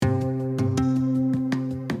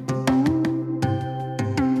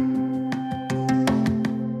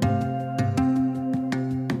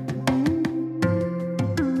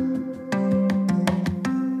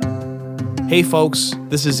Hey folks,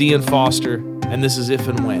 this is Ian Foster, and this is If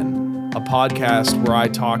and When, a podcast where I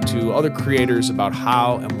talk to other creators about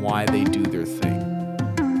how and why they do their thing.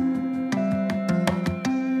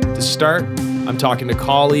 To start, I'm talking to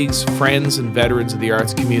colleagues, friends, and veterans of the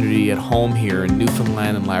arts community at home here in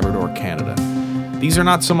Newfoundland and Labrador, Canada. These are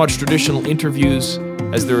not so much traditional interviews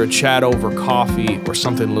as they're a chat over coffee or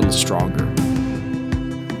something a little stronger.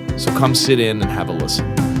 So come sit in and have a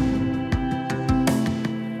listen.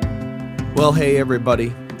 Well, hey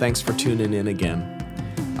everybody, thanks for tuning in again.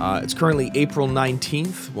 It's currently April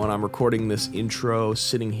 19th when I'm recording this intro,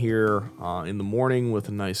 sitting here in the morning with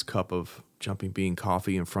a nice cup of Jumping Bean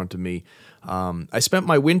coffee in front of me. I spent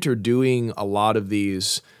my winter doing a lot of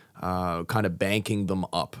these, kind of banking them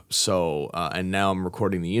up. So, and now I'm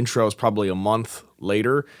recording the intros probably a month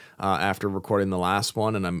later after recording the last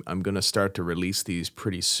one, and I'm going to start to release these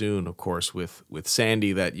pretty soon, of course, with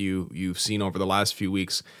Sandy that you've seen over the last few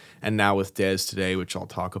weeks, and now with Des today, which I'll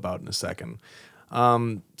talk about in a second.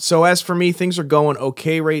 So as for me, things are going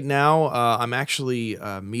okay right now. I'm actually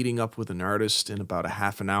meeting up with an artist in about a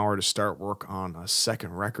half an hour to start work on a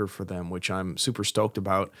second record for them, which I'm super stoked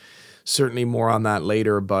about. Certainly more on that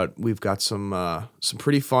later, but we've got some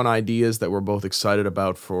pretty fun ideas that we're both excited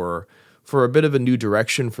about for a bit of a new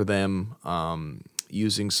direction for them,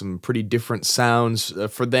 using some pretty different sounds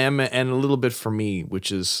for them and a little bit for me,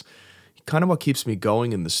 which is kind of what keeps me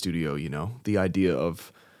going in the studio, you know, the idea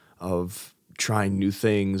of trying new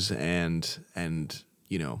things and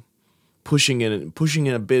you know, pushing it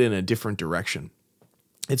a bit in a different direction.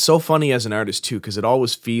 It's so funny as an artist too, because it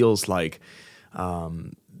always feels like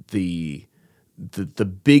the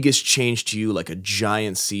biggest change to you, like a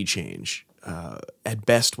giant sea change, at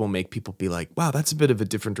best will make people be like, wow, that's a bit of a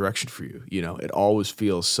different direction for you. You know, it always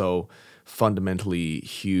feels so fundamentally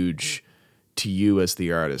huge to you as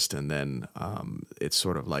the artist, and then it's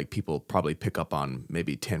sort of like people probably pick up on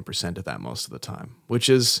maybe 10% of that most of the time, which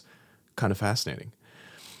is kind of fascinating.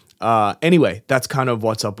 Anyway, that's kind of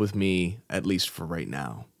what's up with me, at least for right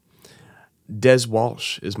now. Des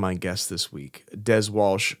Walsh is my guest this week. Des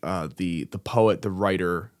Walsh, the poet, the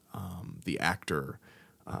writer, the actor,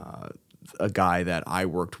 a guy that I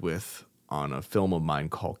worked with on a film of mine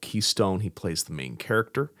called Keystone. He plays the main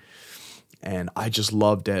character. And I just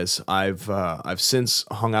love Des. I've since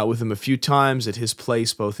hung out with him a few times at his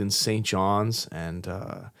place, both in St. John's and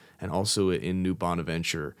also in New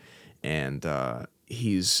Bonaventure. And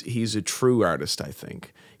he's a true artist, I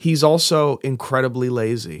think. He's also incredibly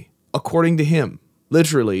lazy, according to him.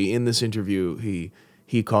 Literally, in this interview,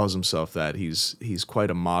 he calls himself that. He's quite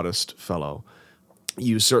a modest fellow.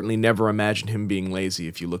 You certainly never imagine him being lazy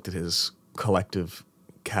if you looked at his collective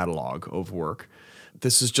catalog of work.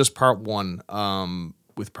 This is just part one,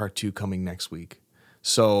 with part two coming next week.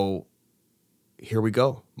 So here we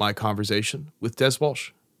go. My conversation with Des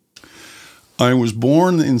Walsh. I was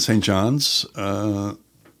born in St. John's, and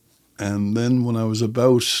then when I was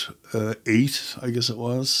about 8, I guess it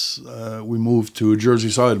was, we moved to Jersey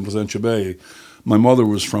side in Placentia Bay. My mother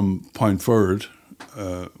was from Pineford,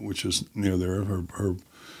 which is near there.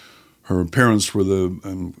 Her parents were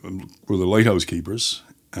the lighthouse keepers.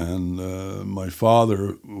 And my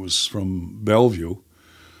father was from Bellevue,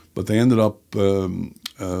 but they ended up buying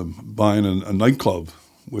a nightclub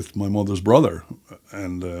with my mother's brother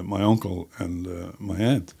and my uncle and my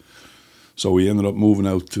aunt. So we ended up moving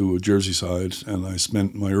out to Jersey side, and I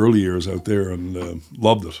spent my early years out there and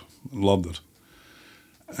loved it.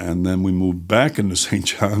 And then we moved back into St.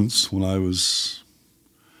 John's when I was,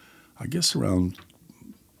 I guess, around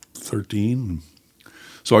 13.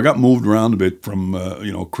 So I got moved around a bit from,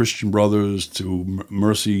 Christian Brothers to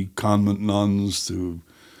Mercy Convent nuns to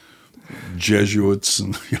Jesuits.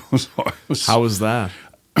 And, How was that?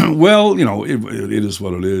 Well, it is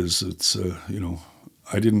what it is. It's,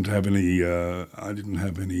 I didn't have any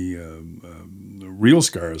real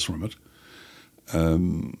scars from it.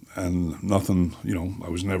 And nothing, I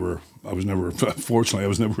was never, fortunately, I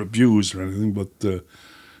was never abused or anything, but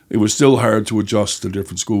it was still hard to adjust to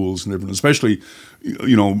different schools and different, especially,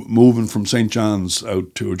 moving from St. John's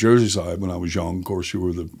out to Jersey side when I was young. Of course, you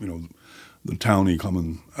were the townie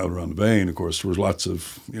coming out around the bay, and of course there was lots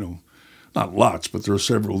of, not lots, but there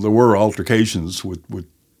were altercations with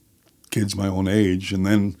kids my own age, and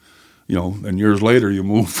then, and years later you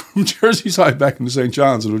move from Jersey side back into St.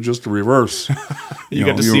 John's, and it was just the reverse. You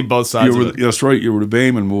get to see both sides of it. That's right. You were the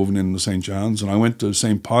Bayman moving into St. John's, and I went to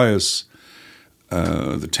St. Pius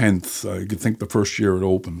the 10th, I think the first year it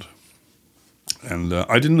opened. And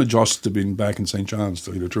I didn't adjust to being back in St. John's, to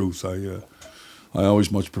tell you the truth. I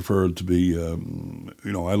always much preferred to be,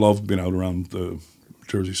 I loved being out around the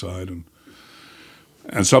Jersey side. And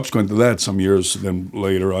And subsequent to that, some years then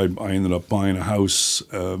later, I ended up buying a house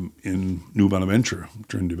in New Bonaventure,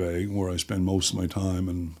 Trinity Bay, where I spend most of my time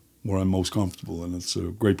and where I'm most comfortable. And it's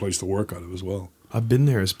a great place to work out of as well. I've been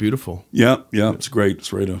there. It's beautiful. Yeah, it's great.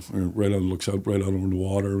 It's right on, looks out right out over the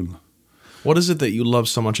water. And what is it that you love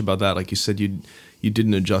so much about that? Like you said, you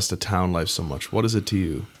didn't adjust to town life so much. What is it to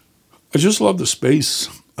you? I just love the space.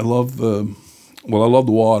 I love the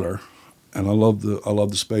water, and I love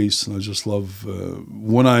the space, and I just love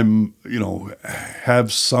when I'm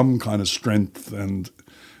have some kind of strength and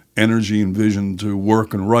energy and vision to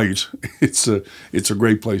work and write. It's a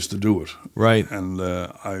great place to do it. Right. And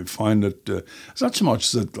I find that it's not so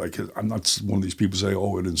much that like I'm not one of these people who say,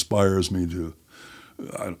 oh, it inspires me to.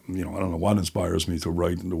 I don't know what inspires me to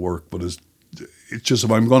write and to work, but it's just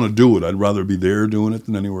if I'm going to do it, I'd rather be there doing it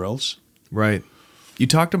than anywhere else. Right. You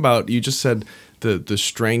just said the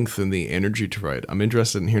strength and the energy to write. I'm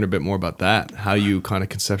interested in hearing a bit more about that, how you kind of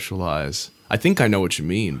conceptualize. I think I know what you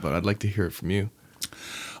mean, but I'd like to hear it from you.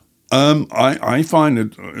 I find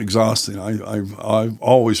it exhausting. I've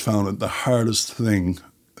always found it the hardest thing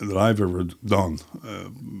that I've ever done.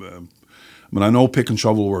 I know pick and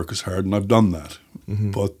shovel work is hard, and I've done that.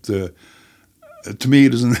 Mm-hmm. But to me,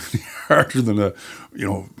 it isn't any harder than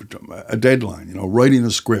a deadline. Writing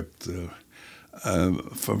a script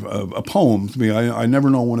for a poem. To me, I never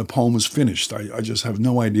know when a poem is finished. I just have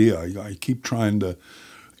no idea. I keep trying to,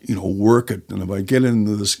 work it, and if I get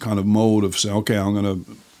into this kind of mode of saying, okay, I'm going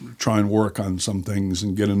to try and work on some things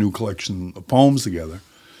and get a new collection of poems together,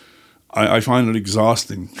 I find it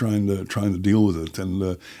exhausting trying to deal with it,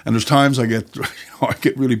 and there's times I get I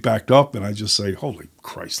get really backed up, and I just say, holy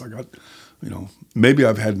Christ, I got, maybe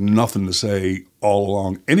I've had nothing to say all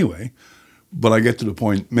along anyway, but I get to the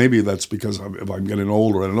point, maybe that's because if I'm getting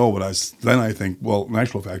older, I don't know, but then I think, well, in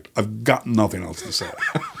actual fact, I've got nothing else to say.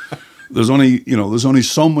 There's only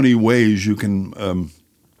so many ways you can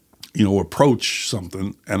approach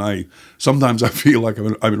something, and sometimes I feel like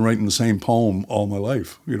I've been writing the same poem all my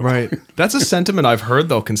life. Right. That's a sentiment I've heard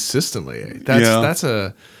though consistently. That's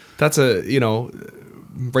a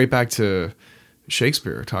right back to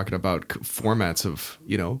Shakespeare talking about formats of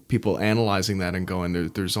people analyzing that and going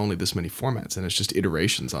there's only this many formats, and it's just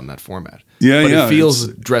iterations on that format. Yeah, but it feels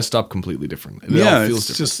dressed up completely differently.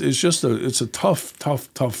 It's a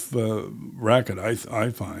tough racket. I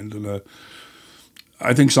find, and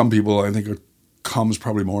I think some people, it comes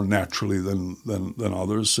probably more naturally than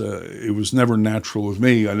others. It was never natural with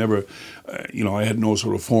me. I never, I had no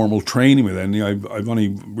sort of formal training with any. I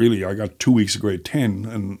got 2 weeks of grade 10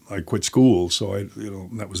 and I quit school. So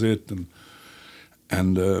that was it.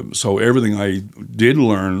 And so everything I did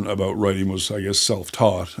learn about writing was, I guess,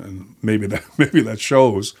 self-taught, and maybe that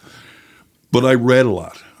shows. But I read a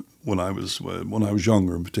lot. When I was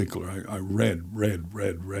younger, in particular, I read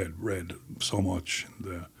so much,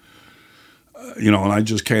 and and I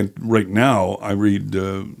just can't. Right now, I read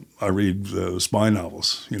spy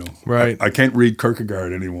novels. Right. I can't read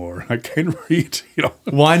Kierkegaard anymore. I can't read.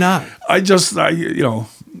 Why not? I just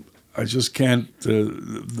can't.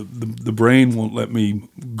 The brain won't let me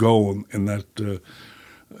go in that.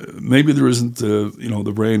 Maybe there isn't,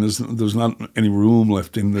 the brain isn't. There's not any room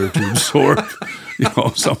left in there to absorb,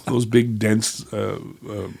 some of those big, dense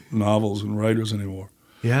novels and writers anymore.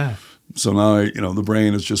 Yeah. So now, the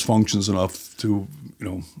brain just functions enough to,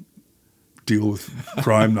 deal with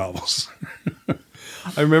crime novels.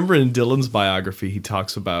 I remember in Dylan's biography, he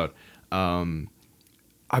talks about. I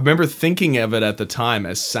remember thinking of it at the time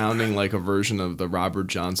as sounding like a version of the Robert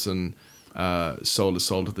Johnson "Soul to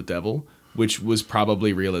Soul to the Devil," which was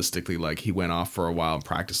probably realistically like he went off for a while and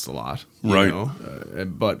practiced a lot. Right.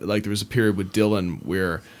 But like there was a period with Dylan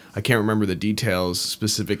where I can't remember the details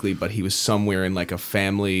specifically, but he was somewhere in like a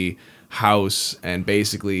family house, and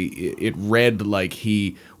basically it read like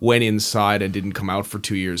he went inside and didn't come out for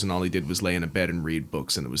 2 years, and all he did was lay in a bed and read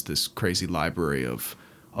books, and it was this crazy library of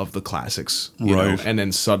the classics. You know? And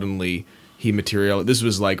then suddenly he materialized. This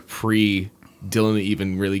was like pre-Dylan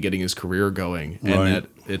even really getting his career going, and that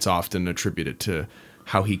it's often attributed to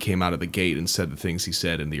how he came out of the gate and said the things he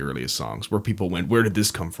said in the earliest songs, where people went, "Where did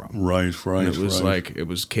this come from?" Right. And it was like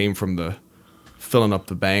came from the filling up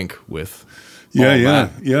the bank with.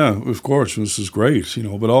 Yeah, of course, this is great,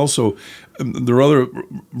 But also, there are other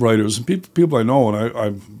writers and people I know, and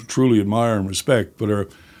I truly admire and respect, but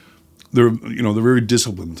they're very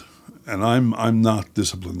disciplined, and I'm not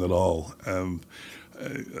disciplined at all. I'm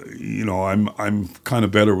kind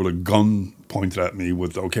of better with a gun pointed at me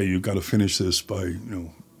with, okay, you've got to finish this by,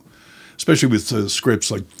 especially with scripts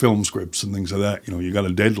like film scripts and things like that. You got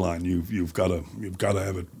a deadline. You've got to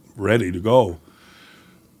have it ready to go.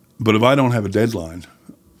 But if I don't have a deadline,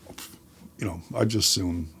 I just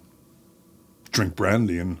soon drink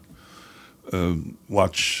brandy and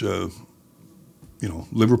watch,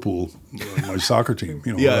 Liverpool, my soccer team.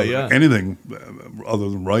 Anything other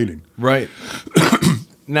than writing. Right.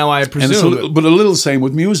 Now I And presume, but a little same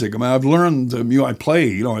with music. I mean, I've learned. I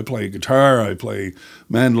play guitar, I play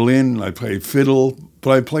mandolin, I play fiddle,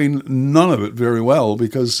 but I play none of it very well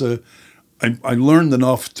because I learned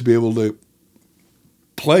enough to be able to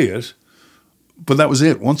play it. But that was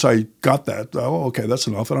it. Once I got that, okay, that's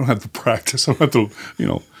enough. I don't have to practice. I don't have to,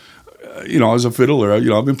 as a fiddler,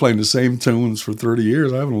 I've been playing the same tunes for 30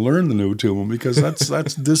 years. I haven't learned the new tune because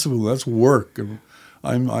that's discipline, that's work, and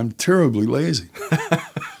I'm terribly lazy.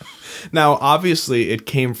 now obviously it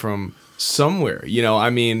came from somewhere.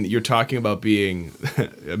 You're talking about being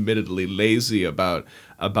admittedly lazy about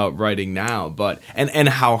writing now, but and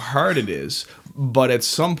how hard it is. But at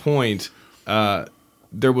some point,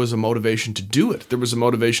 there was a motivation to do it. There was a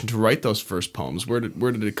motivation to write those first poems. Where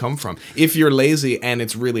did it come from? If you're lazy and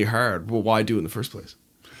it's really hard, well, why do it in the first place?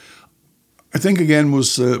 I think again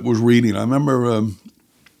was reading. I remember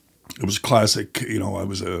it was classic. I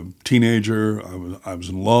was a teenager. I was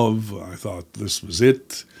in love. I thought this was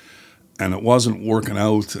it, and it wasn't working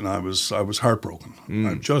out, and I was heartbroken.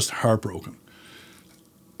 I'm just heartbroken.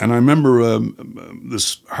 And I remember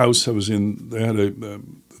this house I was in. They had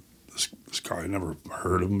this guy, I never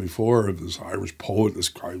heard of him before, this Irish poet, this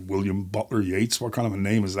guy, William Butler Yeats. What kind of a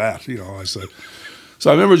name is that? I said. So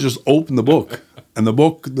I remember just opened the book, and the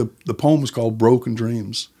poem was called Broken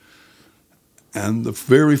Dreams. And the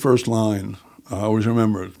very first line, I always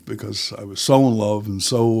remember it because I was so in love and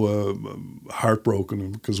so heartbroken,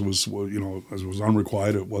 and because it was, as it was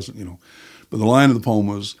unrequited, it wasn't, But the line of the poem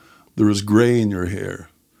was, "There is gray in your hair.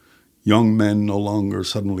 Young men no longer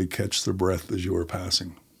suddenly catch their breath as you are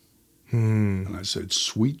passing." And I said,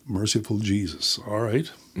 "Sweet, merciful Jesus, all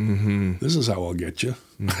right, This is how I'll get you."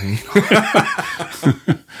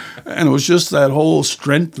 And it was just that whole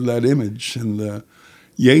strength of that image. And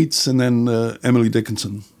Yeats, and then Emily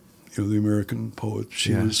Dickinson, the American poet.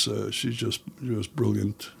 She's just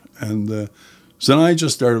brilliant. And so then I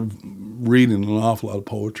just started reading an awful lot of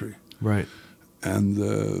poetry. Right. And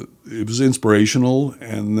it was inspirational.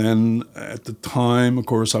 And then at the time, of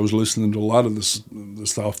course, I was listening to a lot of the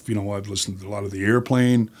stuff. I've listened to a lot of The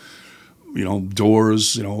Airplane,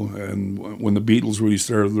 Doors, and when the Beatles really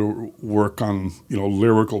started to work on,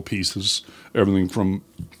 lyrical pieces, everything from,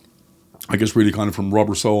 I guess, really kind of from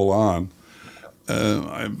Rubber Soul on,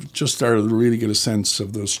 I've just started to really get a sense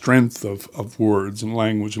of the strength of words and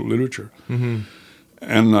language and literature. Mm-hmm.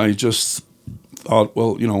 And I just thought,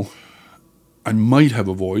 well, I might have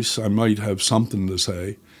a voice. I might have something to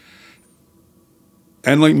say.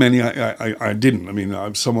 And like many, I didn't. I mean,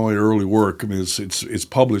 some of my early work, it's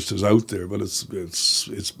published, it's out there, but it's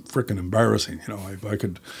freaking embarrassing.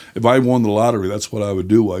 If I won the lottery, that's what I would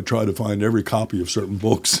do. I'd try to find every copy of certain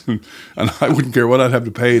books, and I wouldn't care what I'd have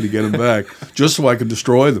to pay to get them back, just so I could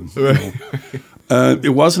destroy them.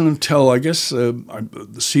 It wasn't until, I guess,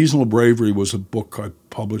 The Seasonal Bravery was a book I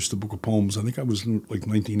published, a book of poems. I think I was in like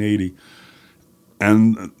 1980.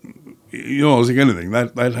 And, it was like anything.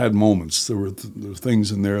 That had moments. There were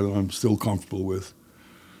things in there that I'm still comfortable with.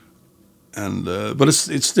 And but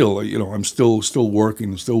it's still, I'm still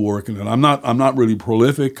working, and I'm not really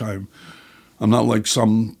prolific. I'm not like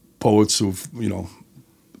some poets who've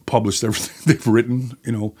published everything they've written.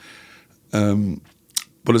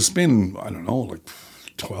 But it's been, I don't know, like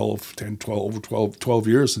 12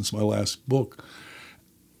 years since my last book,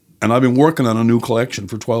 and I've been working on a new collection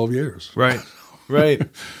for 12 years. Right. Right.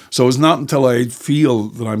 So it's not until I feel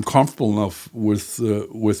that I'm comfortable enough with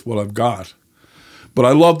what I've got. But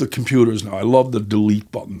I love the computers now. I love the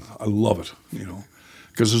delete button. I love it,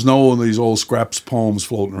 because there's no one of these old scraps poems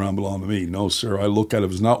floating around belong to me. No, sir. I look at it.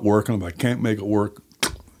 If it's not working, if I can't make it work,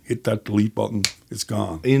 hit that delete button. It's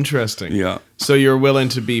gone. Interesting. Yeah. So you're willing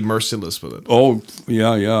to be merciless with it. Oh,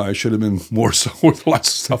 yeah. I should have been more so with lots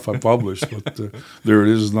of stuff I published. But there it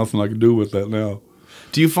is. There's nothing I can do with that now.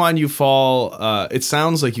 Do you find you fall, it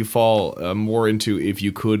sounds like you fall more into, if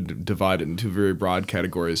you could divide it into very broad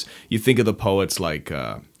categories, you think of the poets like,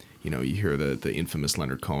 you hear the infamous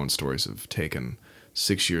Leonard Cohen stories of taking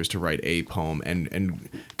 6 years to write a poem, and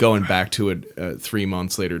going back to it 3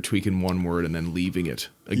 months later, tweaking one word and then leaving it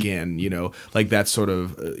again, like that sort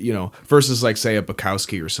of, versus like say a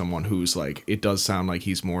Bukowski or someone who's like, it does sound like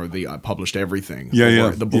he's more the published everything.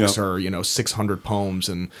 The books are 600 poems,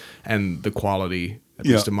 and the quality, at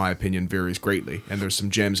least in my opinion, varies greatly. And there's some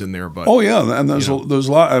gems in there, but and there's a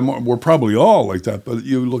lot. And we're probably all like that. But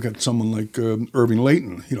you look at someone like Irving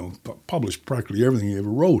Layton, published practically everything he ever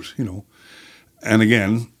wrote, And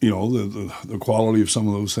again, the quality of some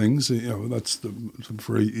of those things, that's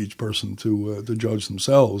for each person to judge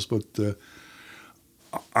themselves. But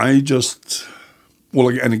and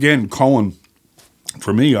again, Cohen,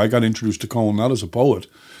 for me, I got introduced to Cohen not as a poet.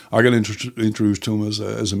 I got introduced to him as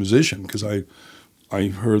a musician, because I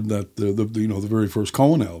heard that the very first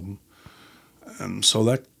Cohen album, and so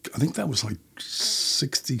I think that was like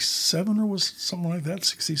 67 or was something like that,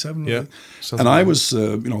 67. Yeah. And I was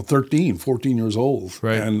 13, 14 years old,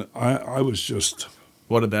 right. And I was just.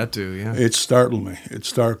 What did that do? Yeah, it startled me.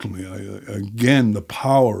 Again, the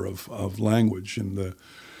power of language, and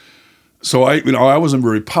so I wasn't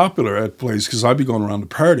very popular at places, because I'd be going around to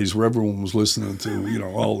parties where everyone was listening to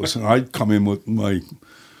all this, and I'd come in with my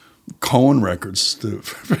Cohen records.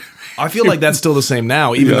 I feel like that's still the same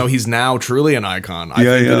now, even though he's now truly an icon. I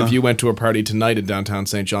think that if you went to a party tonight in downtown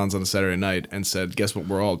St. John's on a Saturday night and said, "Guess what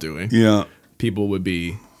we're all doing?" People would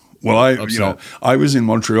be. Well, I was in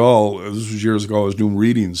Montreal. This was years ago. I was doing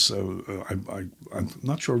readings. I'm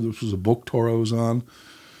not sure if this was a book tour I was on,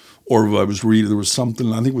 or if I was reading. There was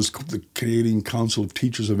something. I think it was the Canadian Council of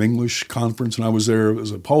Teachers of English conference, and I was there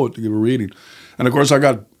as a poet to give a reading. And of course, I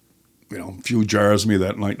got a few jars of me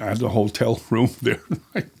that night. And I had the hotel room there.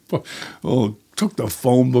 Took the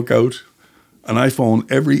phone book out, and I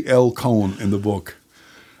phoned every L. Cohen in the book.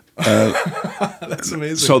 That's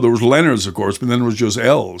amazing. So there was Leonard's, of course, but then there was just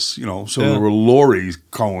L's, So there were Laurie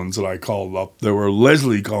Cohens that I called up. There were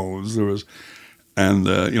Leslie Cohens. There was, and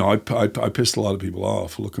I pissed a lot of people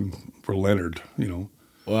off looking for Leonard.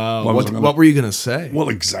 Wow. What were you gonna say? Well,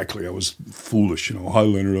 exactly. I was foolish. Hi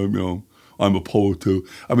Leonard. I'm a poet too.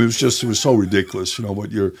 I mean, it was so ridiculous. What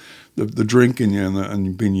the drinking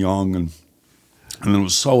and being young, and then it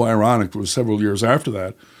was so ironic. It was several years after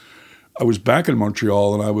that. I was back in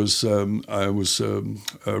Montreal, and I was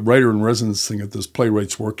a writer in residence thing at this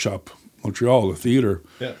Playwrights Workshop, Montreal, a theater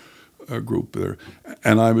group there,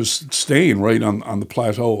 and I was staying right on the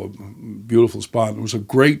plateau, a beautiful spot. It was a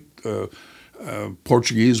great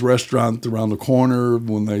Portuguese restaurant around the corner.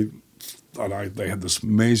 When they had this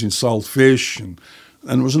amazing salt fish, and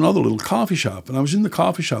there was another little coffee shop, and I was in the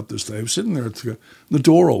coffee shop this day. I was sitting there, the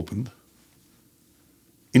door opened,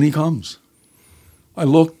 and he comes. I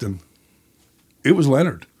looked, and it was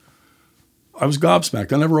Leonard. I was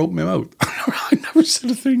gobsmacked. I never opened him out. I never said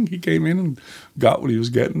a thing. He came in and got what he was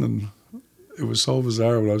getting, and it was so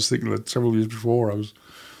bizarre. But I was thinking that several years before, I was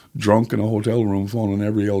drunk in a hotel room phoning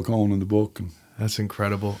every L. Cohen in the book. And that's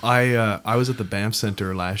incredible. I was at the Banff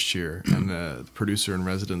Center last year, and the producer in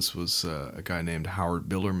residence was a guy named Howard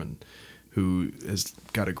Billerman, who has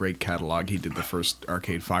got a great catalog. He did the first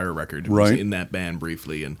Arcade Fire record. He was in that band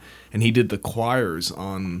briefly, and he did the choirs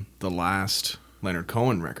on the last Leonard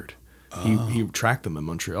Cohen record. He tracked them in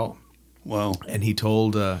Montreal. Wow! And he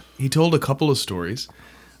told a couple of stories.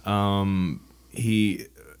 He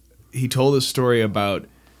told a story about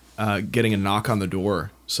getting a knock on the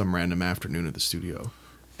door some random afternoon at the studio,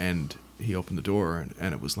 and he opened the door,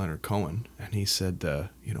 and it was Leonard Cohen, and he said,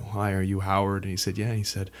 "Hi, are you Howard?" And he said, "Yeah." And he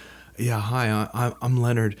said, "Yeah, hi, I'm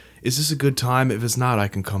Leonard. Is this a good time? If it's not, I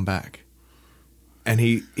can come back." And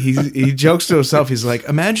he jokes to himself. He's like,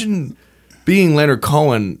 imagine being Leonard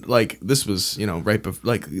Cohen. Like, this was right before,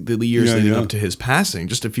 like the years leading up to his passing,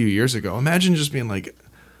 just a few years ago. Imagine just being like,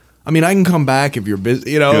 I mean, I can come back if you're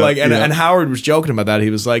busy, And Howard was joking about that.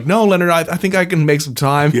 He was like, "No, Leonard, I think I can make some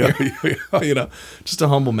time." Just a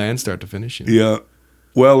humble man, start to finish. Yeah.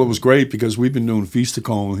 Well, it was great because we've been doing Feast of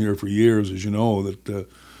Cohen here for years, as you know. That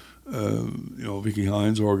Vicky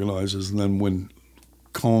Hines organizes, and then when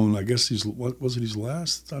Cohen, I guess his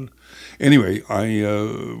last? Anyway,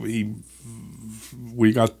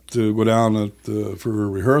 we got to go down for a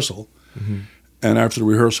rehearsal. Mm-hmm. And after the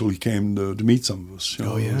rehearsal, he came to meet some of us.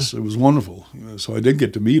 It was wonderful. So I did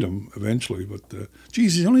get to meet him eventually. But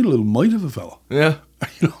he's only a little mite of a fella. Yeah.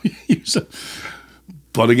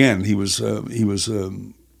 But again, he was a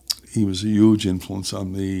huge influence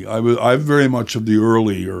on me. I very much of the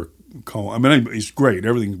earlier Cohen. I mean, he's great.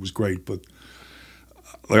 Everything was great. But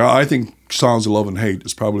I think Songs of Love and Hate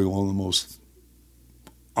is probably one of the most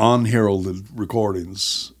unheralded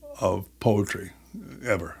recordings of poetry.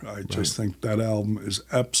 ever. I just think that album is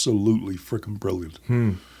absolutely freaking brilliant.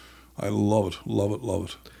 I love it, love it, love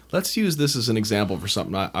it. Let's use this as an example for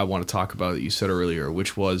something I want to talk about that you said earlier,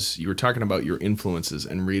 which was you were talking about your influences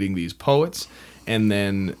and reading these poets, and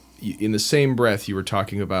then in the same breath you were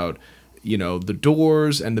talking about, you know, the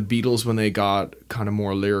Doors and the Beatles when they got kind of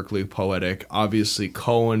more lyrically poetic. Obviously,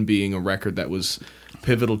 Cohen being a record that was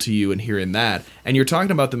pivotal to you and hearing that. And you're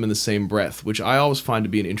talking about them in the same breath, which I always find to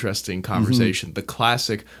be an interesting conversation. Mm-hmm. The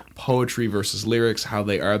classic poetry versus lyrics, how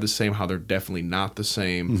they are the same, how they're definitely not the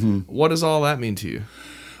same. Mm-hmm. What does all that mean to you?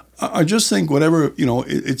 I just think whatever, you know,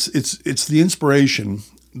 it's the inspiration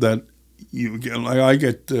that you get. Like I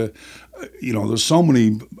get, you know, there's so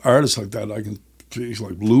many artists like that. I can,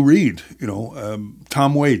 like Lou Reed, you know,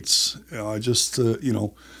 Tom Waits. I just, you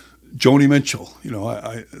know, Joni Mitchell. You know,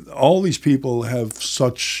 I all these people have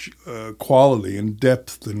such quality and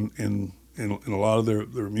depth in a lot of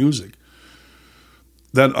their music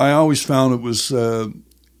that I always found it was.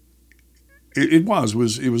 It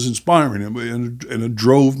was inspiring, and it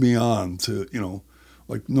drove me on to, you know,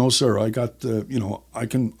 like, no sir, I got you know, I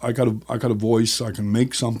got a voice, I can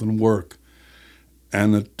make something work,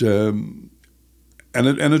 and it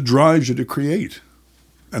drives you to create,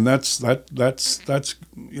 and that's you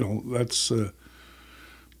know, that's and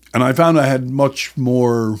I found I had much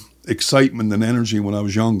more excitement and energy when I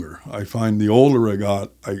was younger. I find the older I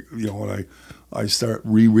got, you know, when I start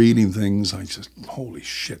rereading things, I just, holy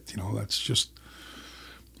shit, you know, that's just,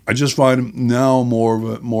 I just find it now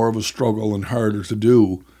more of a struggle and harder to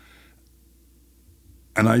do.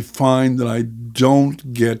 And I find that I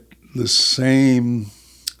don't get the same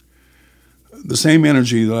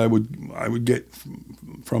energy that I would get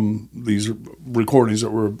from these recordings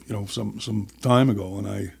that were, you know, some time ago. And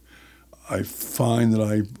I find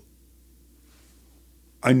that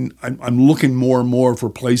I'm looking more and more for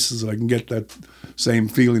places that I can get that same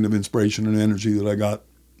feeling of inspiration and energy that I got,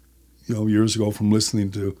 you know, years ago from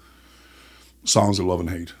listening to songs of love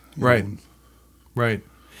and hate. Right, right.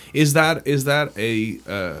 Is that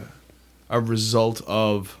a result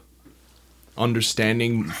of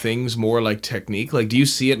understanding things more like technique? Like, do you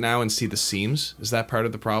see it now and see the seams? Is that part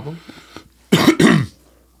of the problem?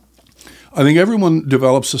 I think everyone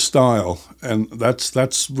develops a style, and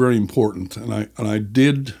that's very important. And I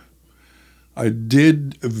did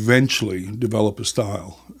eventually develop a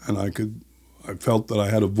style, and I felt that I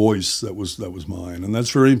had a voice that was mine, and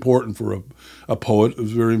that's very important for a poet. It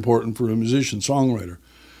was very important for a musician, songwriter.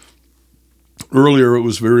 Earlier, it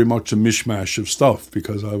was very much a mishmash of stuff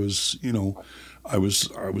because I was, you know, I was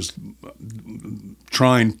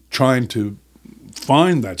trying to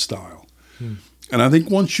find that style. And I think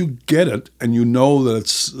once you get it and you know that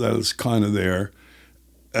it's kind of there,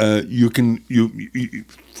 you can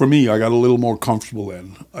for me, I got a little more comfortable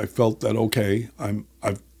then. I felt that, okay,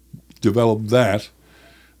 I've developed that.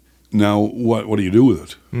 Now what do you do with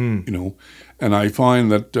it? You know, and I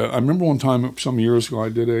find that I remember one time some years ago I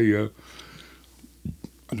did I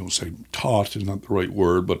don't say taught is not the right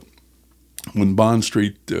word, but when Bond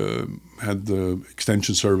Street had the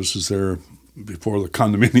extension services there before the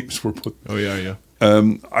condominiums were put. Oh yeah.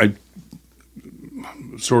 I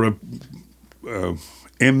sort of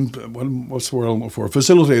what's the word I'm looking for?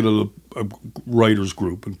 Facilitated a writers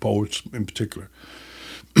group and poets in particular.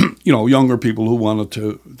 You know, younger people who wanted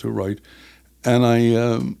to write,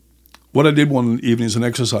 and what I did one evening as an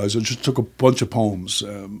exercise, I just took a bunch of poems.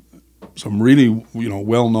 Some really, you know,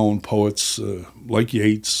 well-known poets like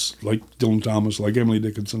Yeats, like Dylan Thomas, like Emily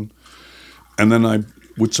Dickinson, and then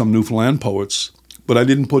with some Newfoundland poets, but I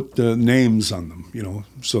didn't put names on them, you know,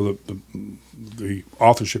 so that the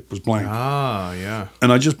authorship was blank. Ah, yeah.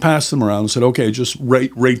 And I just passed them around and said, okay, just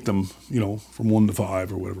rate them, you know, from 1 to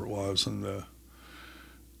 5 or whatever it was, and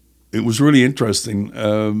it was really interesting.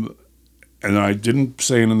 And I didn't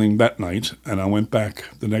say anything that night, and I went back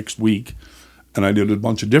the next week. And I did a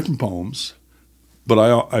bunch of different poems, but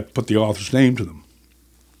I put the author's name to them.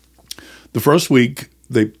 The first week,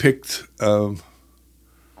 they picked a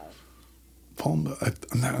poem.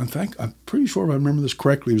 I'm pretty sure if I remember this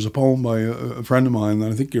correctly, it was a poem by a friend of mine,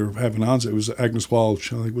 and I think you're having answer. It was Agnes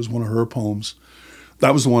Walsh. I think it was one of her poems.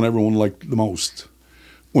 That was the one everyone liked the most.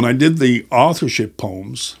 When I did the authorship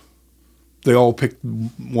poems, they all picked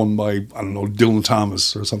one by, I don't know, Dylan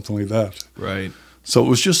Thomas or something like that. Right. So it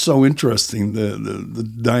was just so interesting, the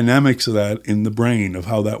dynamics of that in the brain, of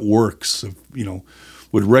how that works, you know,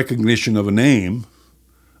 with recognition of a name,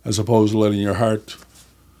 as opposed to letting your heart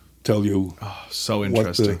tell you. Oh, so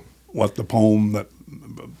interesting. What the poem that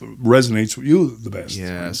resonates with you the best.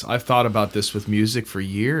 Yes, I've thought about this with music for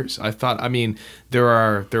years. I mean, there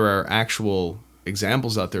are actual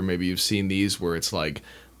examples out there. Maybe you've seen these where it's like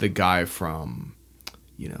the guy from,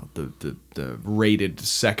 you know, the rated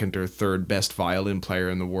second or third best violin player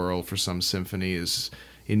in the world for some symphony is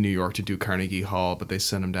in New York to do Carnegie Hall, but they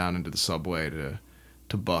send him down into the subway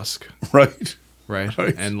to busk. Right. Right?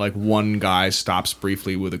 Right. And like one guy stops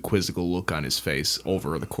briefly with a quizzical look on his face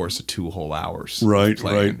over the course of 2 whole hours. Right,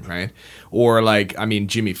 playing, right. Or like, I mean,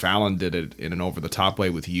 Jimmy Fallon did it in an over-the-top way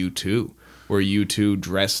with U2, where U2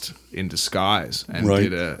 dressed in disguise and Right.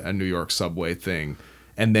 did a New York subway thing.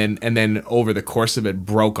 And then over the course of it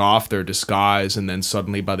broke off their disguise, and then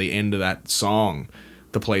suddenly by the end of that song,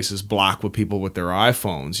 the place is black with people with their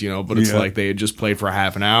iPhones, you know, but it's Yeah. like they had just played for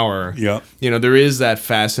half an hour. Yeah. You know, there is that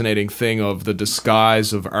fascinating thing of the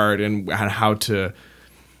disguise of art and how to,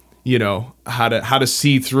 you know, how to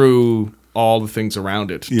see through all the things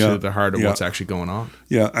around it Yeah. to the heart of Yeah. what's actually going on.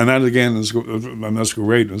 Yeah, and that again is, and that's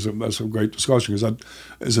great. That's a great discussion because that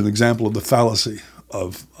is an example of the fallacy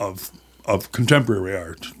of contemporary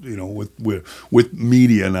art. You know, with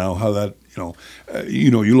media now, how that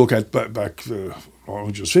you look at back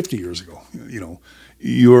just 50 years ago. You know,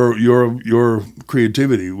 your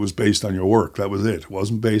creativity was based on your work. That was it. It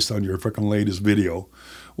wasn't based on your freaking latest video.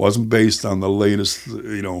 It wasn't based on the latest.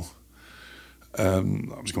 You know. I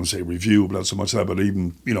was going to say review, but not so much that. But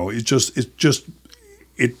even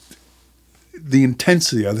the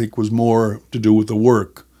intensity I think was more to do with the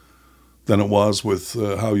work than it was with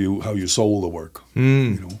how you sold the work.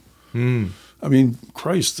 You know, I mean,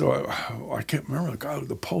 Christ, I can't remember the guy,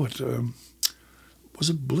 the poet. Was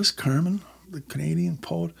it Bliss Carman, the Canadian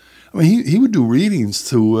poet? I mean, he would do readings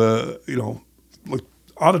to like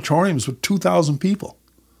auditoriums with 2,000 people.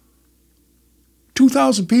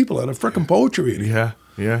 2,000 people at a frickin' poetry reading. Yeah,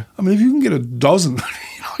 yeah. I mean, if you can get a dozen,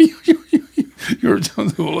 you're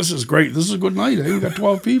well, this is great. This is a good night. Hey, we got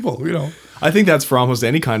 12 people, you know. I think that's for almost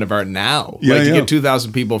any kind of art now. Yeah, like to yeah. get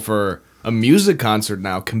 2,000 people for a music concert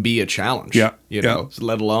now can be a challenge. Yeah, You yeah. know,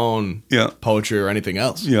 let alone Yeah. poetry or anything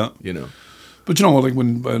else. Yeah. You know. But you know, like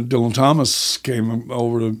when Dylan Thomas came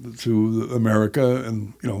over to America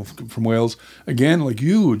and from Wales, again, like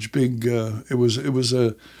huge, big. It was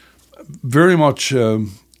a very much.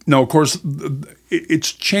 Now, of course,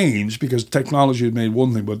 it's changed because technology had made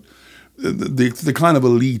one thing, but the kind of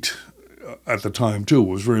elite at the time too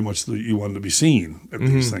was very much that you wanted to be seen at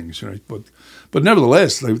these things, right? But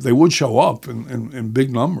nevertheless, they would show up in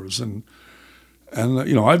big numbers and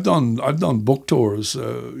I've done book tours.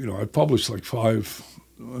 I've published like 5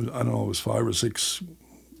 or 6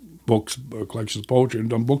 books, collections of poetry, and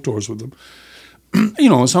done book tours with them.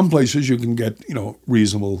 In some places you can get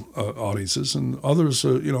reasonable audiences, and others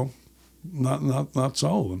not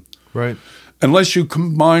so. And Right. unless you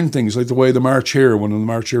combine things like the way the March Hare, when the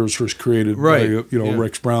March Hare was first created Right. by Yeah.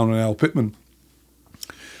 Rex Brown and Al Pittman.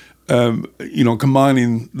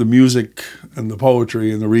 Combining the music and the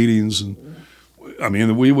poetry and the readings, and I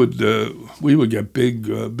mean, we would get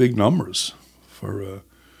big numbers for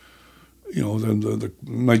the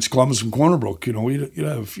Knights of Columbus and Corner Brook. You'd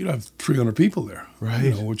have 300 people there,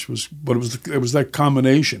 Right. But it was that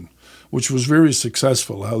combination, which was very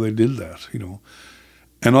successful. How they did that,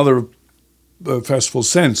 and other festivals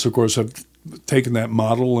since, of course, have taken that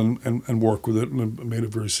model and worked with it and made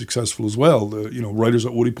it very successful as well. Writers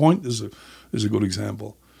at Woody Point is a good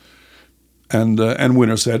example. And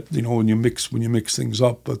Winterset, when you mix things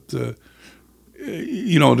up, but to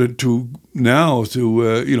go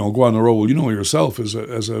on the road, yourself as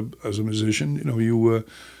a musician,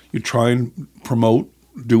 you try and promote,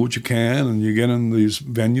 do what you can, and you get in these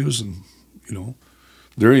venues, and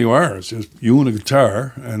there you are. It's just you and a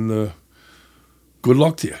guitar, and good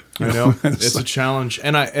luck to you. I know it's a challenge,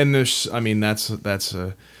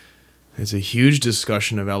 it's a huge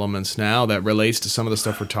discussion of elements now that relates to some of the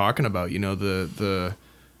stuff we're talking about.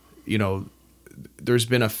 There's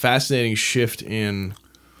been a fascinating shift in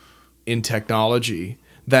technology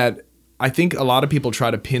that I think a lot of people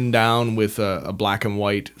try to pin down with a black and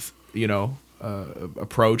white,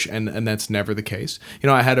 approach, and that's never the case.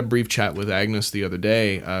 I had a brief chat with Agnes the other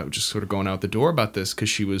day, just sort of going out the door about this,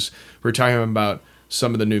 because we were talking about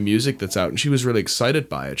some of the new music that's out, and she was really excited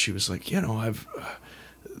by it. She was like,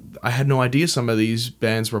 I had no idea some of these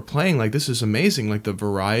bands were playing. Like, this is amazing, like the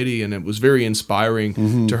variety, and it was very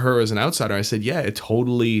inspiring to her as an outsider. I said, yeah, it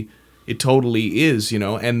totally is,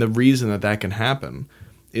 and the reason that can happen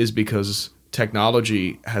is because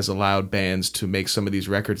technology has allowed bands to make some of these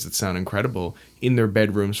records that sound incredible in their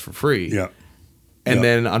bedrooms for free. Yeah. And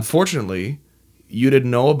then, unfortunately, you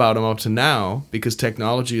didn't know about them up to now because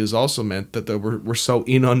technology has also meant that we're so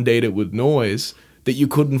inundated with noise that you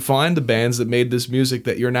couldn't find the bands that made this music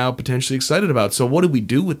that you're now potentially excited about. So what do we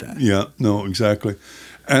do with that? Yeah, no, exactly.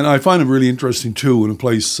 And I find it really interesting too in a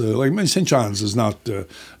place like St. John's is not,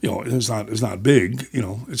 it's not big.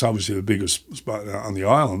 It's obviously the biggest spot on the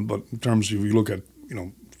island, but in terms of if you look at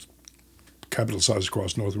capital size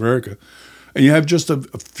across North America, and you have just a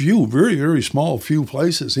few very very small few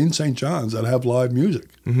places in St. John's that have live music.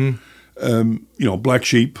 Mm-hmm. Black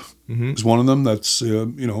Sheep is one of them that's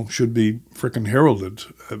should be frickin' heralded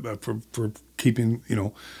for keeping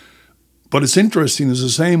But it's interesting. It's the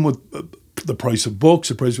same with the price of books.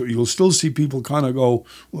 You'll still see people kind of go,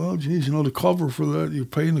 well, geez, the cover for that. You're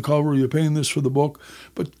paying the cover. You're paying this for the book.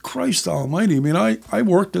 But Christ Almighty! I mean, I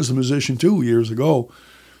worked as a musician too years ago,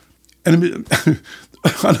 and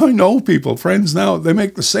and I know people, friends now. They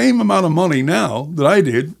make the same amount of money now that I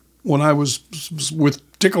did when I was with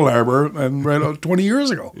Tickle Harbor and 20 years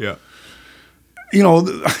ago. Yeah.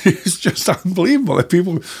 It's just unbelievable that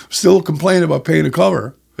people still complain about paying a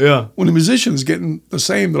cover. Yeah. When a musician is getting the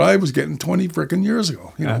same that I was getting 20 frickin' years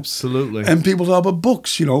ago. Absolutely. And people talk about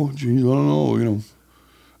books, Gee, I don't know,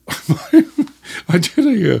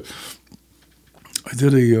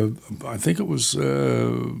 I think it was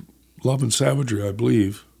Love and Savagery, I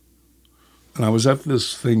believe. And I was at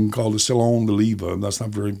this thing called the Salon de Livre, and that's not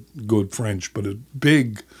very good French, but a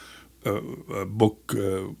big book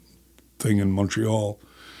thing in Montreal.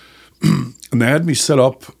 And they had me set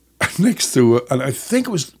up next to, and I think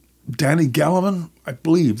it was Danny Gallivan, I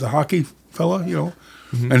believe, the hockey fella,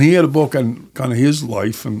 Mm-hmm. And he had a book on kind of his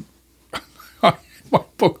life and my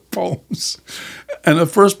book of poems. And at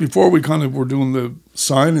first, before we kind of were doing the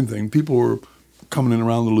signing thing, people were coming in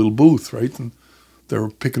around the little booth, right? And they were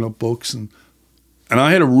picking up books. And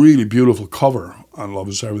I had a really beautiful cover on Love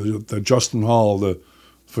and Savagery that Justin Hall, the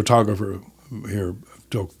photographer here,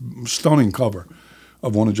 took. Stunning cover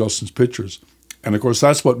of one of Justin's pictures. And, of course,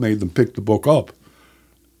 that's what made them pick the book up.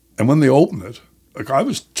 And when they opened it, I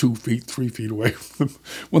was 2 feet, 3 feet away from them.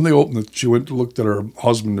 When they opened it, she went and looked at her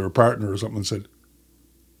husband or partner or something and said,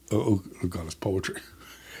 oh God, it's poetry.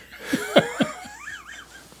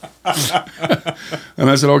 And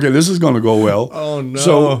I said, okay, this is going to go well. Oh, no.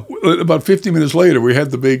 So about 50 minutes later, we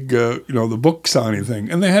had the big, the book signing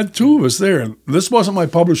thing. And they had two of us there. And this wasn't my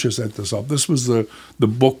publisher set this up. This was the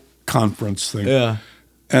book conference thing. Yeah.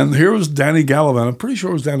 And here was Danny Gallivan. I'm pretty sure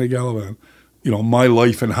it was Danny Gallivan. My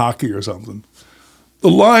life in hockey or something. The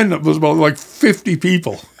line was about like 50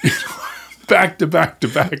 people, back to back to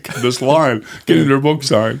back in this line, getting their book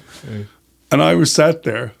signed. Yeah. And I was sat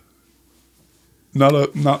there, not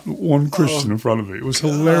one Christian in front of me. It was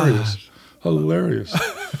hilarious. Hilarious.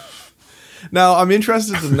 Now, I'm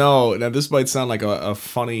interested to know, now this might sound like a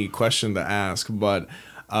funny question to ask, but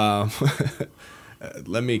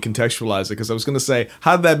let me contextualize it, because I was going to say,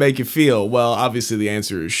 how did that make you feel? Well, obviously the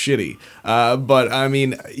answer is shitty. But I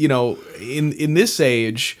mean, in this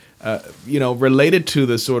age, related to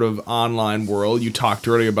the sort of online world, you talked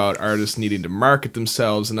earlier about artists needing to market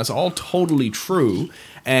themselves, and that's all totally true.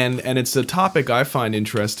 And it's a topic I find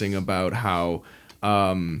interesting about how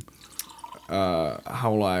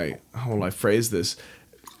will I phrase this?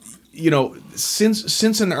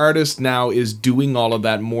 Since an artist now is doing all of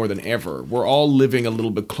that more than ever, we're all living a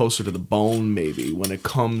little bit closer to the bone, maybe, when it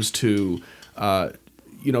comes to,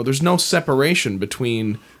 there's no separation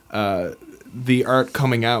between the art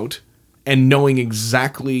coming out and knowing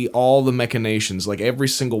exactly all the machinations, like every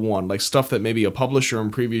single one, like stuff that maybe a publisher in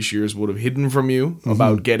previous years would have hidden from you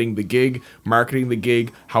about getting the gig, marketing the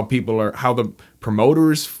gig, how the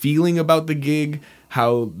promoter's feeling about the gig,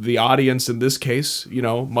 how the audience in this case,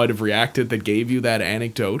 might have reacted that gave you that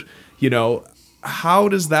anecdote. How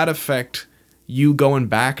does that affect you going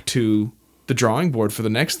back to the drawing board for the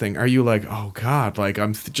next thing? Are you like, oh God, like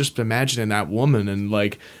I'm just imagining that woman and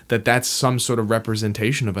like that's some sort of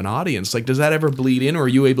representation of an audience? Like, does that ever bleed in, or are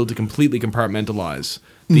you able to completely compartmentalize?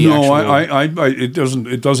 No,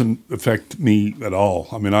 it doesn't affect me at all.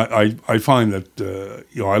 I mean, I find that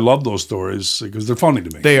I love those stories because they're funny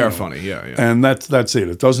to me. They are funny, yeah. And that's it.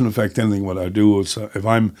 It doesn't affect anything what I do. It's, if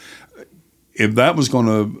that was going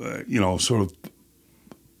to sort of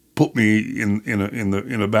put me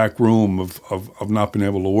in a back room of not being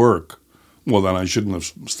able to work, well, then I shouldn't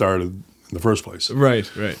have started in the first place. Right.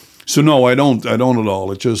 So no, I don't at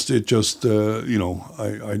all. It just I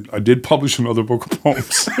did publish another book of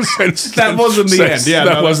poems. That wasn't the end. Yeah,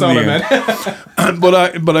 that wasn't the end.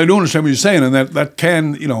 But I do understand what you're saying, and that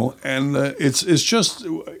can and it's just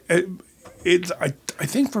I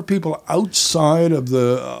think for people outside of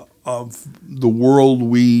the world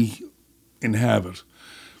we inhabit,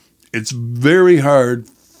 it's very hard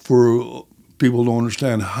for people don't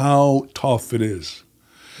understand how tough it is.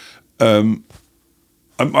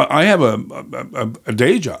 I have a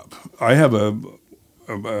day job. I have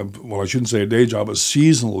well, I shouldn't say a day job, a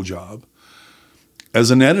seasonal job as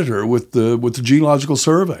an editor with the Geological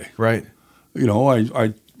Survey. Right. You know,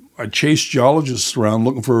 I chase geologists around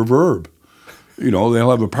looking for a verb. You know, they'll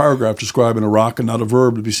have a paragraph describing a rock and not a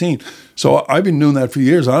verb to be seen. So I've been doing that for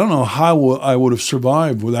years. I don't know how I would have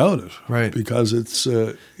survived without it. Right. Because it's...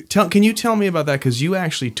 Can you tell me about that? Because you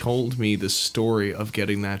actually told me the story of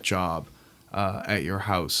getting that job at your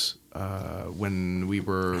house when we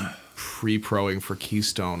were pre-proing for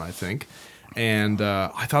Keystone, I think. And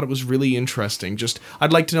I thought it was really interesting.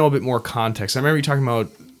 I'd like to know a bit more context. I remember you talking about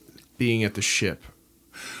being at the ship.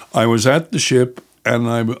 I was at the ship, and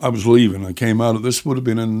I was leaving. I came out of... This would have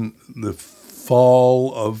been in the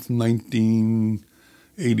fall of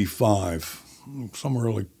 1985,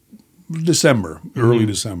 somewhere like December, early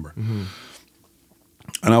December. Mm-hmm.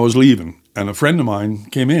 And I was leaving, and a friend of mine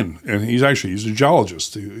came in, and he's a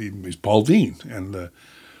geologist. He's Paul Dean, and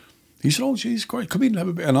he said, "Oh, geez, great, come in and have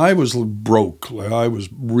a beer." And I was broke. Like, I was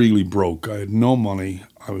really broke. I had no money.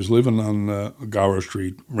 I was living on Gower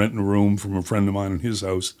Street, renting a room from a friend of mine in his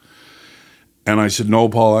house. And I said, "No,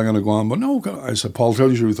 Paul, I'm going to go on." But no, I said, "Paul,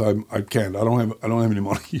 tell you the truth, I can't. I don't have any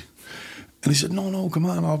money." And he said, "No, come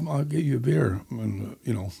on, I'll get you a beer." And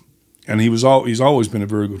you know, and he's always been a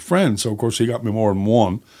very good friend. So of course he got me more than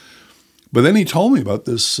one. But then he told me about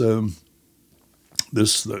this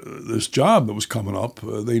this job that was coming up.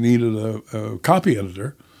 They needed a copy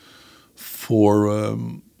editor for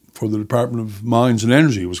the Department of Mines and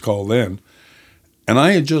Energy, it was called then. And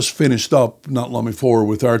I had just finished up not long before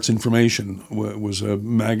with Arts Information. It was a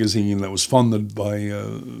magazine that was funded by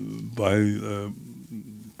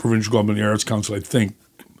provincial government, the Arts Council, I think,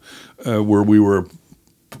 where we were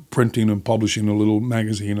printing and publishing a little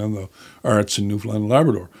magazine on the arts in Newfoundland and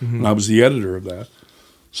Labrador. Mm-hmm. And I was the editor of that.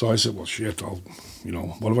 So I said, "Well, shit,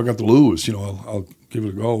 what have I got to lose? I'll give it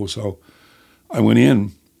a go." So I went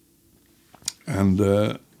in, and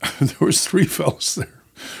there was 3 fellows there.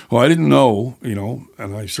 Well, I didn't know,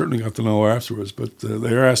 and I certainly got to know afterwards, but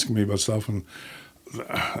they were asking me about stuff, and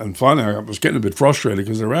finally I was getting a bit frustrated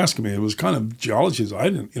because they were asking me. It was kind of geology that I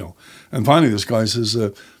didn't, And finally this guy says,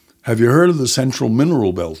 "Have you heard of the Central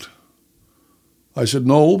Mineral Belt?" I said,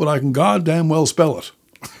 "No, but I can goddamn well spell it."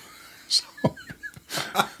 So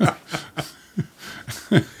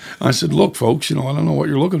I said, "Look, folks, I don't know what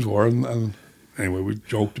you're looking for." And anyway, we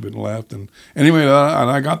joked a bit and laughed. And anyway, and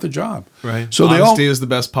I got the job. Right. So honesty is the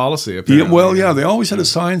best policy, apparently. Yeah, they always had a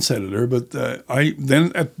science editor. But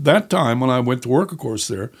then at that time, when I went to work, of course,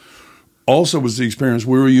 there, also was the experience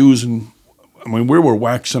we were using. I mean, we were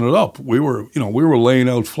waxing it up. We were laying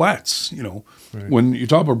out flats, Right. When you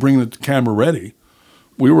talk about bringing the camera ready,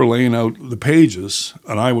 we were laying out the pages,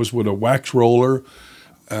 and I was with a wax roller,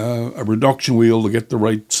 a reduction wheel to get the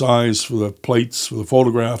right size for the plates, for the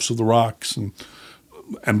photographs of the rocks, and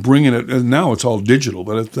bringing it. And now it's all digital,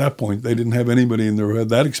 but at that point they didn't have anybody in there who had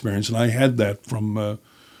that experience, and I had that from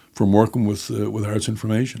working with Arts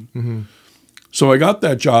Information. Mm-hmm. So I got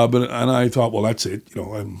that job, and I thought, well, that's it.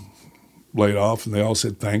 I'm laid off, and they all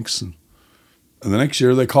said thanks, and the next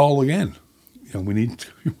year they called again. We need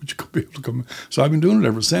would you be able to come? So I've been doing it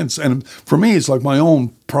ever since, and for me, it's like my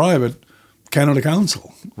own private Canada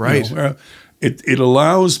Council. Right. It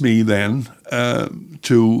allows me then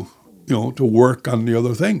to work on the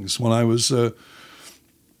other things. When I was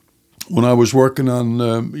working on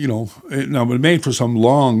now it made for some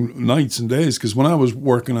long nights and days, because when I was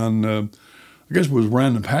working on I guess it was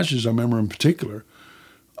Random Passage, I remember in particular,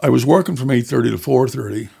 I was working from 8:30 to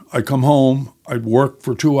 4:30. I'd come home, I'd work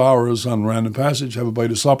for 2 hours on Random Passage, have a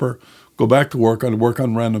bite of supper, go back to work. I'd work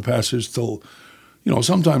on Random Passage till,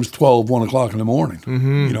 sometimes 12, 1 o'clock in the morning.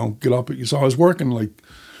 Mm-hmm. Get up. So I was working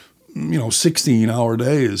 16-hour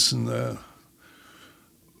days. And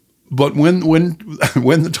but when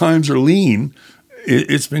the times are lean,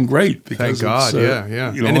 it's been great. Because thank God,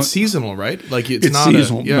 yeah. And it's seasonal, right? Like it's not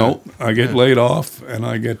seasonal. No, I get laid off, and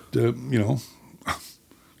I get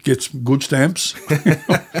get some good stamps,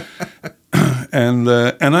 and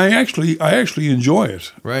I actually enjoy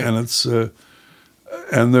it. Right. And it's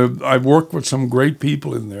I've worked with some great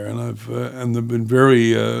people in there, and and they've been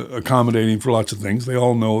very accommodating for lots of things. They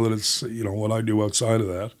all know that it's what I do outside of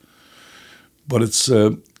that, but it's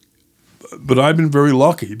but I've been very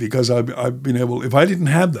lucky because I've been able. If I didn't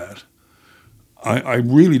have that, I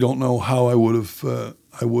really don't know how I would have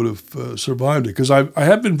survived it, because I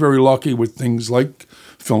have been very lucky with things like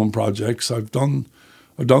film projects. I've done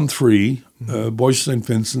 3, Boys St.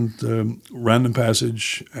 Vincent, Random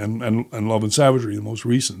Passage, and Love and Savagery, the most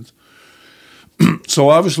recent. So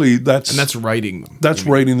obviously And that's writing them. that's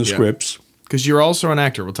writing the scripts. Because you're also an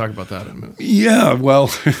actor. We'll talk about that in a minute. Yeah, well,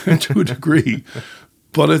 to a degree.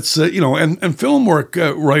 But it's and film work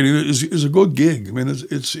writing is a good gig. I mean,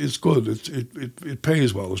 it's good. It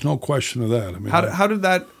pays well. There's no question of that. I mean, How did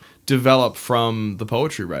that develop from the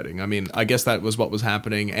poetry writing? I mean, I guess that was what was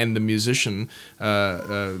happening, and the musician,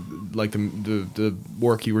 like the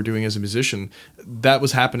work you were doing as a musician, that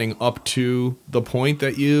was happening up to the point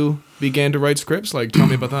that you began to write scripts. Like, tell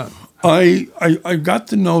me about that. I got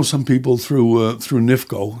to know some people through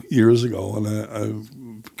NIFCO years ago, and I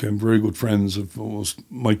became very good friends of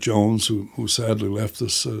Mike Jones, who sadly left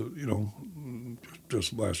us,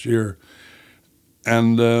 just last year,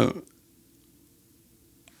 and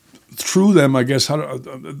through them, I guess,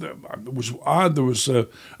 it was odd. There was a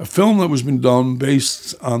film that was been done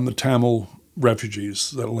based on the Tamil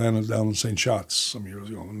refugees that landed down in St. Shots some years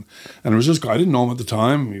ago, and there was this guy. I didn't know him at the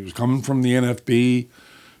time. He was coming from the NFB.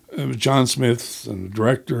 It was John Smith and the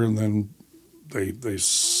director, and then they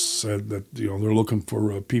said that they're looking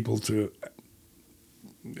for people to.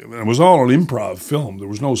 It was all an improv film. There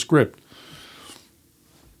was no script.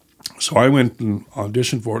 So I went and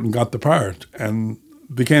auditioned for it and got the part, and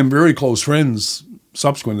became very close friends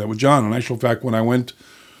subsequently with John. In actual fact, when I went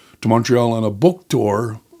to Montreal on a book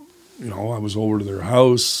tour, I was over to their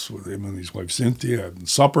house with him and his wife Cynthia, had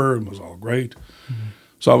supper, and it was all great. Mm-hmm.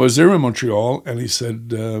 So I was there in Montreal, and he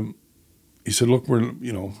said, "Look, we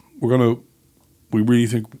really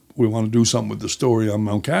think we want to do something with the story on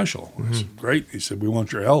Mount Cashel." Mm-hmm. I said, "Great." He said, "We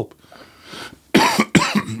want your help."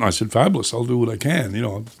 I said, "Fabulous, I'll do what I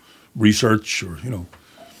can, research or,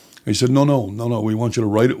 He said, no, we want you to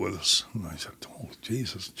write it with us." And I said, "Oh,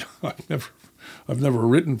 Jesus, I've never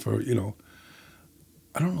written for,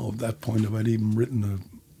 I don't know at that point if I'd even written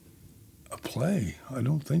a play. I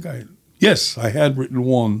don't think yes, I had written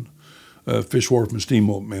one, Fish Wharf and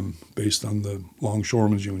Steamboat Men, based on the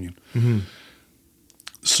Longshoremen's Union. Mm-hmm.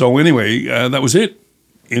 So anyway, that was it.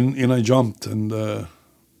 In I jumped, and it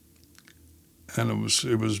was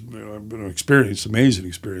an experience, amazing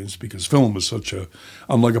experience, because film is such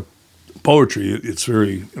unlike a poetry, it's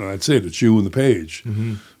very, that's it, it's you and the page.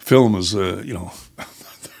 Mm-hmm. Film is,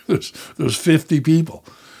 there's 50 people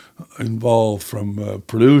involved, from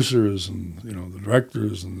producers and, the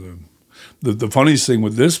directors, and the funniest thing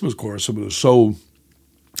with this was, of course, it was so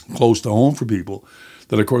close to home for people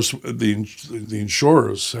that, of course, the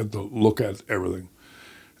insurers had to look at everything.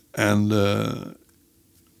 And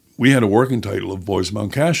we had a working title of Boys of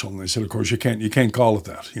Mount Cashel, and they said, of course, you can't call it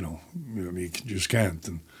that, you just can't.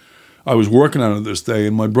 And I was working on it this day,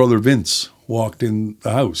 and my brother Vince walked in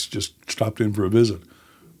the house, just stopped in for a visit.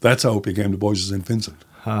 That's how it became the Boys of St. Vincent,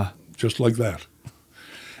 just like that.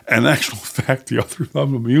 And actual fact, the other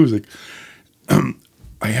of the music,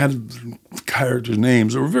 I had characters'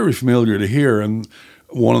 names that were very familiar to hear, and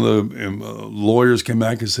one of the lawyers came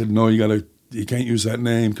back and said, "No, you can't use that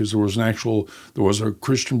name, because there was a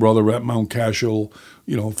Christian brother at Mount Cashel,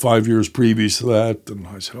 5 years previous to that." And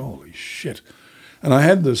I said, "Holy shit." And I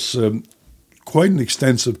had this quite an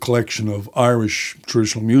extensive collection of Irish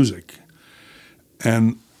traditional music.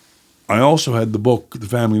 And I also had the book, The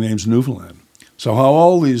Family Names of Newfoundland. So how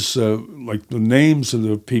all these, like the names of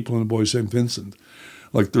the people in the Boys of St. Vincent,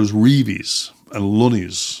 like there's Reevies and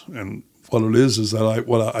Lunnies, and what it is that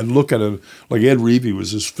I look at it, like Ed Reevy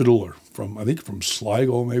was this fiddler from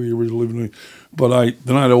Sligo, maybe he was living. But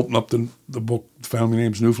then I'd open up the book, Family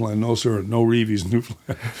Names Newfoundland. No, sir, no Reeves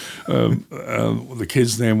Newfoundland. The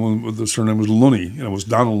kid's name, the surname was Lunny. It was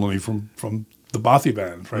Donald Lunny from the Bothy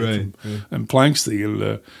Band, right? And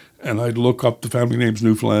Planksty. And I'd look up the Family Names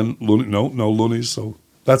Newfoundland. Lunny, no Lunnies. So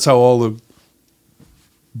that's how all the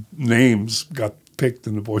names got picked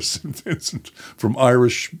in the Boys of St. Vincent from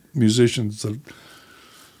Irish musicians,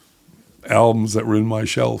 albums that were in my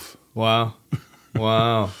shelf. Wow.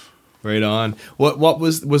 Right on. What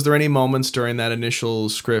was there any moments during that initial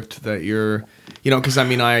script that you're, because I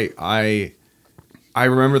mean, I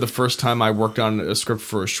remember the first time I worked on a script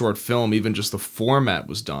for a short film, even just the format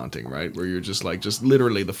was daunting, right? Where you're just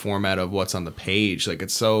literally the format of what's on the page. Like,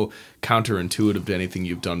 it's so counterintuitive to anything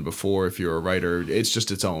you've done before. If you're a writer, it's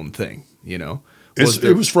just its own thing, It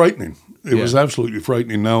was frightening. It was absolutely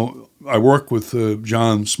frightening. Now, I work with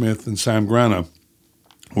John Smith and Sam Grana,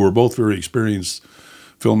 who were both very experienced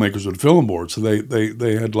filmmakers with the film board. So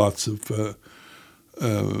they had lots of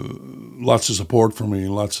support for me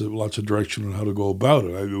and lots of direction on how to go about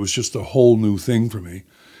it. It was just a whole new thing for me.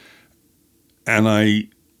 But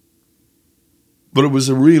it was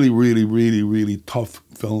a really, really, really, really tough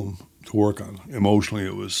film to work on. Emotionally,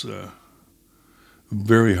 it was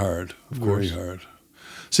very hard, very hard.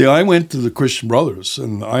 See, I went to the Christian Brothers,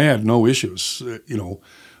 and I had no issues.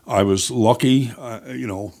 I was lucky,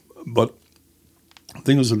 but the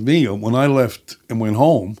thing was with me, when I left and went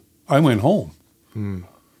home, I went home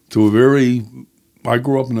to I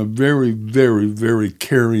grew up in a very, very, very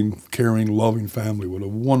caring, loving family with a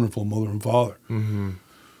wonderful mother and father. Mm-hmm.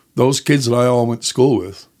 Those kids that I all went to school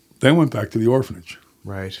with, they went back to the orphanage.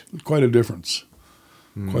 Right. Quite a difference.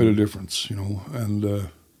 Quite a difference, and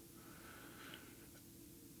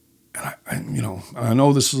I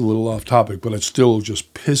know this is a little off topic, but it still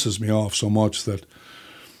just pisses me off so much that,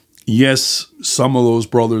 yes, some of those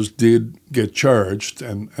brothers did get charged,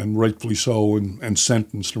 and rightfully so, and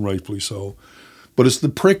sentenced, and rightfully so. But it's the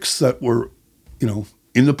pricks that were,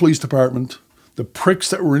 in the police department, the pricks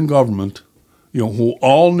that were in government, who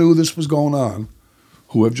all knew this was going on,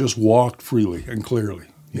 who have just walked freely and clearly,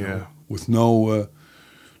 with no,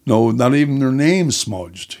 not even their names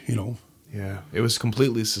smudged, Yeah, it was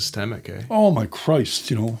completely systemic, eh? Oh my Christ,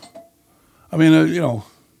 people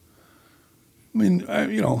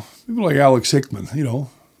like Alex Hickman,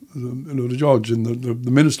 the judge and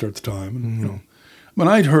the minister at the time, and,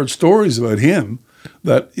 I'd heard stories about him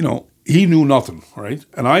that he knew nothing, right?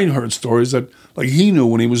 And I heard stories that he knew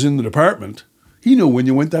when he was in the department, he knew when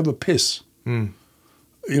you went to have a piss, and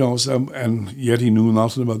yet he knew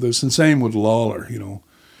nothing about this. And same with Lawler,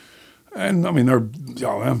 And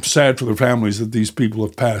I'm sad for their families that these people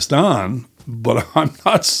have passed on, but I'm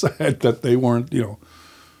not sad that they weren't,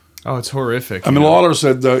 Oh, it's horrific. Lawler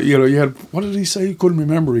said, you had, what did he say? He couldn't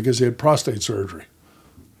remember because he had prostate surgery.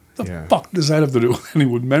 The fuck does that have to do with any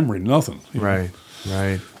with memory? Nothing. Right.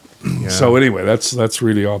 Yeah. So anyway, that's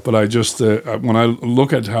really off. But I just when I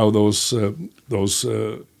look at how those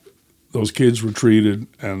kids were treated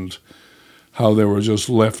and how they were just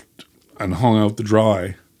left and hung out to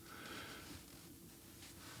dry.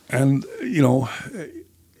 And,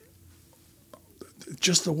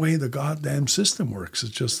 just the way the goddamn system works.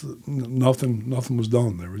 It's just nothing was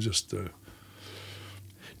done. They were just...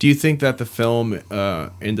 Do you think that the film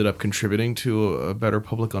ended up contributing to a better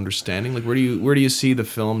public understanding? Where do you see the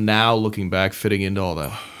film now, looking back, fitting into all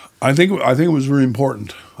that? I think it was very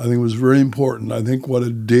important. I think what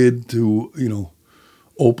it did to,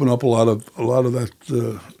 open up a lot of that.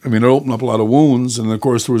 It opened up a lot of wounds, and of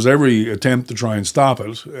course there was every attempt to try and stop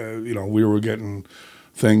it. We were getting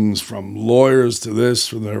things from lawyers to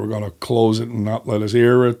this, and they were going to close it and not let us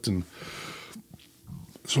air it, and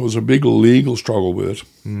so it was a big legal struggle with it.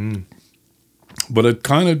 Mm. But it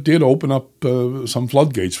kind of did open up some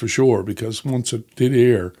floodgates for sure, because once it did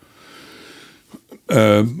air,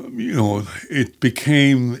 it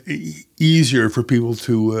became easier for people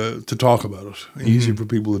to talk about it, easier for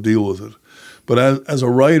people to deal with it. But as a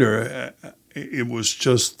writer, it was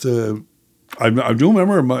just. I do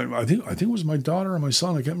remember I think it was my daughter or my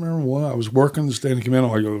son. I can't remember what. I was working the Standing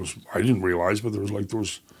Commando. I didn't realize, but there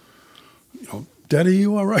was, Daddy,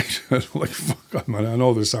 you all right? Fuck, I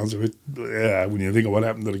know this sounds a bit, when you think of what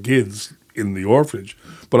happened to the kids in the orphanage,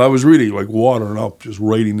 but I was really watering up just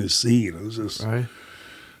writing this scene. It was just, right.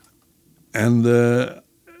 And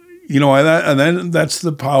and then that's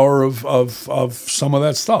the power of some of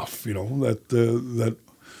that stuff. That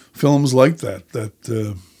films like that.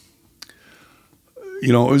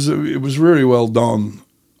 It was very well done.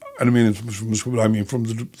 And from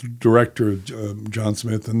the director, John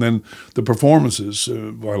Smith, and then the performances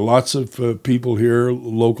by lots of people here,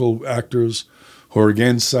 local actors who are,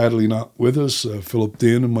 again, sadly not with us, Philip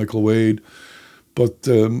Din and Michael Wade. But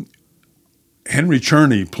Henry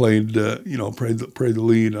Czerny played the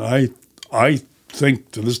lead. And I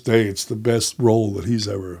think to this day it's the best role that he's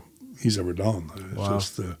ever done. Wow.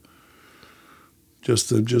 It's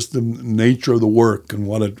just the nature of the work and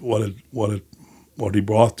what he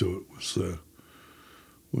brought to it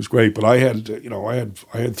was great. But I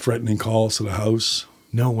had threatening calls to the house.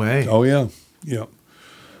 No way. Oh yeah.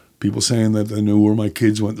 People saying that they knew where my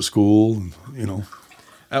kids went to school, and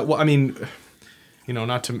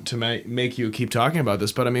not to make you keep talking about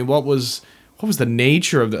this, but what was the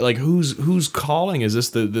nature of that? Who's calling? Is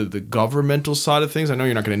this the governmental side of things? I know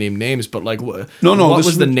you're not going to name names, but what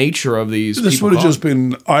was the nature of these? This would have just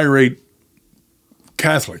been irate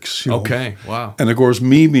Catholics. Okay, wow. And of course,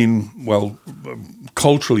 me being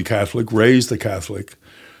culturally Catholic, raised a Catholic,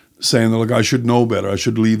 saying that I should know better. I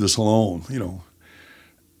should leave this alone.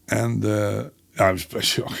 And I was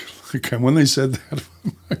when they said that,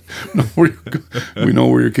 we know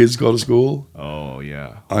where your kids go to school. Oh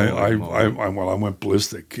yeah. I went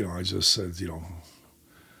ballistic. I just said,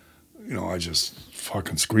 I just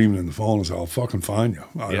fucking screaming in the phone and said, I'll fucking find you.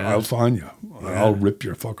 I'll find you. Yeah. I'll rip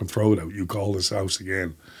your fucking throat out. You call this house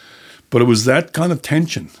again. But it was that kind of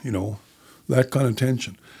tension, that kind of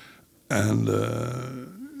tension.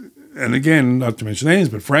 And again, not to mention names,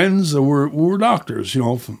 but friends were doctors,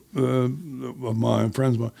 of mine,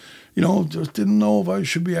 friends of mine, just didn't know if I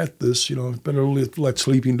should be at this, better let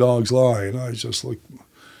sleeping dogs lie. And I was just like,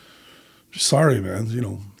 sorry,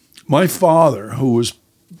 man, My father, who was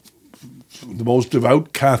the most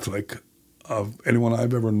devout Catholic of anyone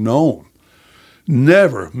I've ever known,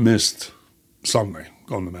 never missed Sunday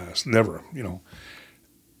going to Mass, never,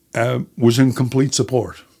 was in complete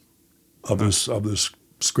support of this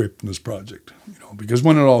script and this project, because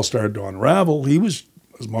when it all started to unravel, he was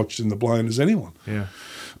as much in the blind as anyone. Yeah.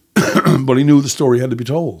 But he knew the story had to be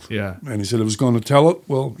told. Yeah. And he said, if I was going to tell it,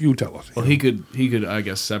 well, you tell it. Well, he could, I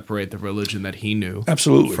guess, separate the religion that he knew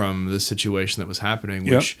absolutely from the situation that was happening,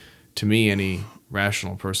 which to me, any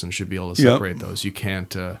rational person should be able to separate those. You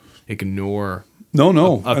can't ignore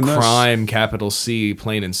a crime, capital C,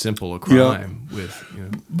 plain and simple, a crime with.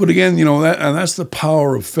 But again, that's the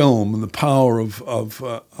power of film and the power of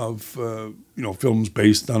films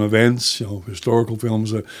based on events, historical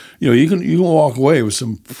films. You can walk away with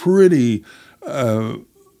some pretty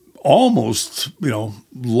almost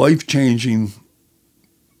life-changing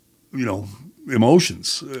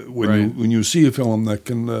emotions when you see a film that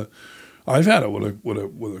can. I've had it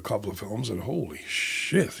with a couple of films, and holy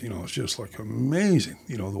shit, it's just like amazing,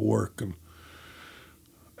 the work and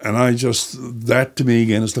I just, that to me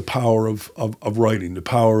again is the power of writing, the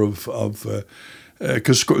power of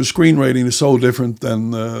because screenwriting is so different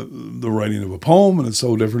than the writing of a poem, and it's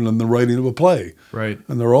so different than the writing of a play, right?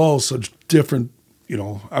 And they're all such different,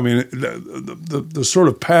 I mean, the sort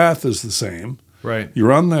of path is the same, right?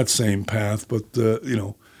 You're on that same path, but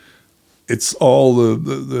it's all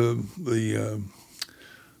the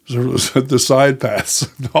side paths,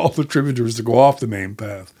 all the tributaries that go off the main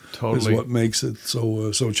path. Totally. Is what makes it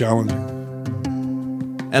so challenging.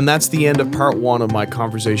 And that's the end of part 1 of my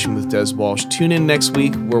conversation with Des Walsh. Tune in next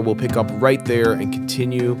week where we'll pick up right there and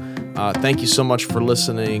continue. Thank you so much for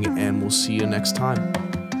listening, and we'll see you next time.